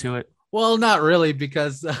hard into it. Well, not really,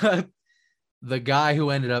 because the guy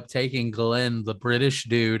who ended up taking Glenn, the British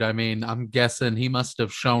dude, I mean, I'm guessing he must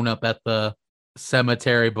have shown up at the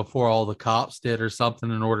cemetery before all the cops did or something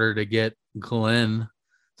in order to get Glenn.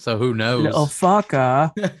 So who knows? Little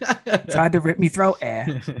fucker tried to rip me throat.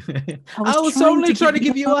 I was only trying to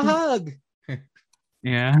give you a hug.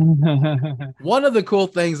 Yeah. One of the cool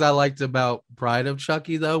things I liked about Bride of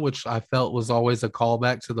Chucky, though, which I felt was always a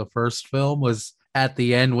callback to the first film, was at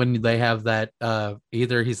the end when they have that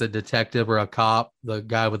either he's a detective or a cop, the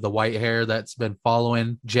guy with the white hair that's been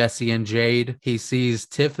following Jesse and Jade. He sees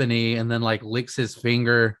Tiffany and then like licks his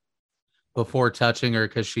finger before touching her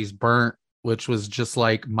because she's burnt, which was just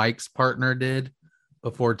like Mike's partner did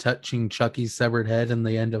before touching Chucky's severed head in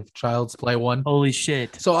the end of Child's Play 1. Holy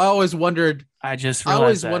shit. So I always wondered. I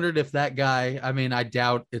always wondered if that guy, I mean, I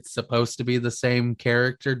doubt it's supposed to be the same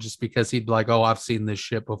character just because he'd be like, oh, I've seen this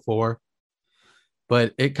shit before.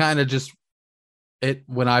 But it kind of just,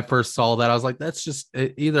 when I first saw that, I was like, that's just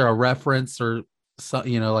either a reference or,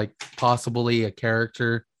 like possibly a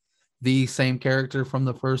character, the same character from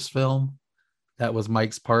the first film. That was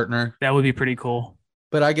Mike's partner. That would be pretty cool.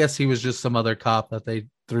 But I guess he was just some other cop that they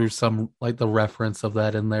threw some, like the reference of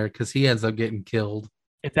that in there because he ends up getting killed.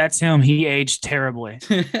 If that's him, he aged terribly.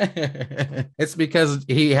 It's because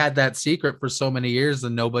he had that secret for so many years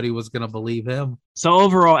and nobody was going to believe him. So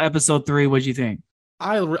overall, episode 3, what'd you think?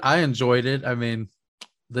 I enjoyed it. I mean,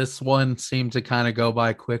 this one seemed to kind of go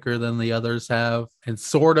by quicker than the others have and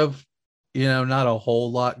sort of, not a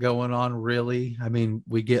whole lot going on, really. I mean,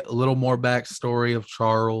 we get a little more backstory of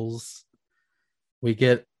Charles. We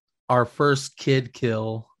get our first kid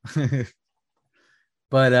kill.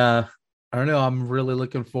 But I don't know. I'm really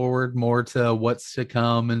looking forward more to what's to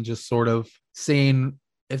come and just sort of seeing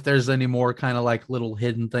if there's any more kind of like little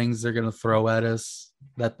hidden things they're going to throw at us.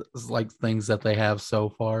 That's like things that they have so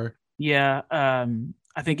far. Yeah.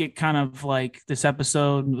 I think it kind of like this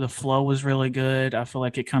episode, the flow was really good. I feel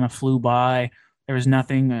like it kind of flew by. There was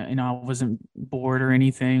nothing, I wasn't bored or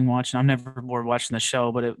anything watching. I'm never bored watching the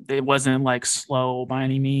show, but it wasn't like slow by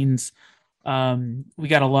any means. We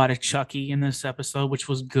got a lot of Chucky in this episode, which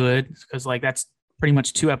was good because like that's pretty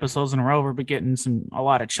much 2 episodes in a row. We're getting a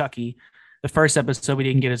lot of Chucky. The first episode we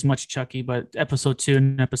didn't get as much Chucky, but episode 2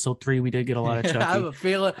 and episode 3 we did get a lot of Chucky. I have a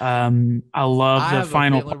feeling. I love the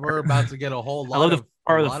final part. We're about to get a whole lot. I love the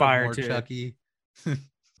part of the fire too. Chucky.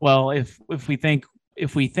 Well, if we think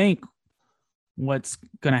what's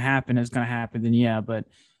gonna happen is gonna happen, then yeah. But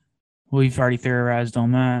we've already theorized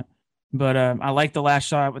on that. But I like the last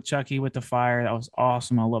shot with Chucky with the fire. That was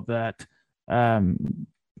awesome. I love that.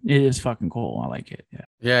 It is fucking cool. I like it. Yeah.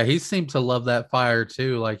 Yeah, he seemed to love that fire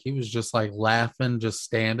too. Like he was just like laughing, just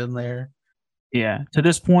standing there. Yeah. To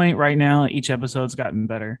this point, right now, each episode's gotten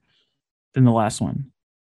better than the last one.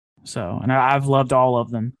 So, and I've loved all of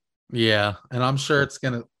them. Yeah, and I'm sure it's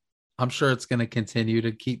gonna continue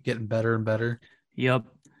to keep getting better and better. Yep.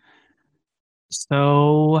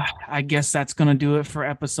 So I guess that's gonna do it for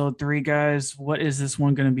episode 3, guys. What is this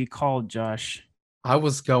one gonna be called, Josh? I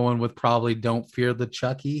was going with probably Don't Fear the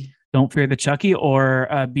Chucky. Don't Fear the Chucky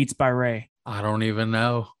or Beats by Ray? I don't even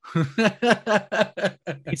know.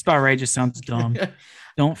 Beats by Ray just sounds dumb.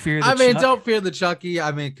 Don't Fear the Don't Fear the Chucky.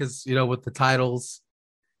 I mean, because, with the titles,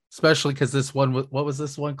 especially because this one, what was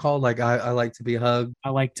this one called? Like, I like to be hugged.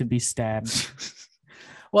 I like to be stabbed.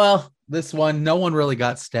 Well, this one, no one really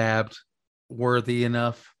got stabbed worthy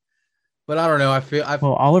enough. But I don't know.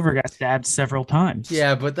 Well, Oliver got stabbed several times.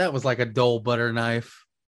 Yeah, but that was like a dull butter knife.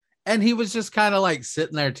 And he was just kind of like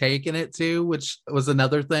sitting there taking it too, which was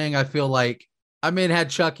another thing. I feel like, had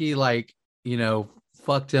Chucky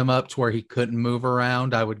fucked him up to where he couldn't move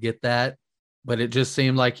around, I would get that. But it just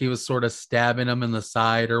seemed like he was sort of stabbing him in the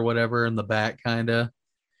side or whatever, in the back kind of.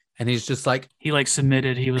 And he's just like, he like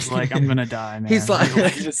submitted. He was like, I'm gonna die, man. He's like,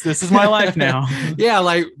 this is my life now. Yeah,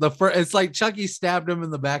 like it's like Chucky stabbed him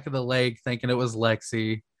in the back of the leg, thinking it was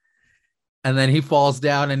Lexi, And then he falls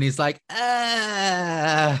down and he's like,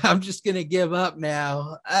 I'm just going to give up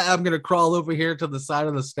now. I'm going to crawl over here to the side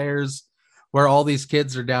of the stairs where all these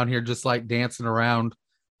kids are down here just like dancing around,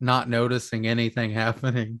 not noticing anything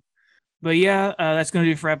happening. But yeah, that's going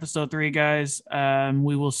to do for episode 3, guys.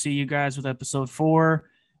 We will see you guys with episode 4.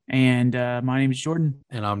 And my name is Jordan.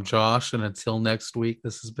 And I'm Josh. And until next week,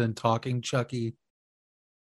 this has been Talking Chucky.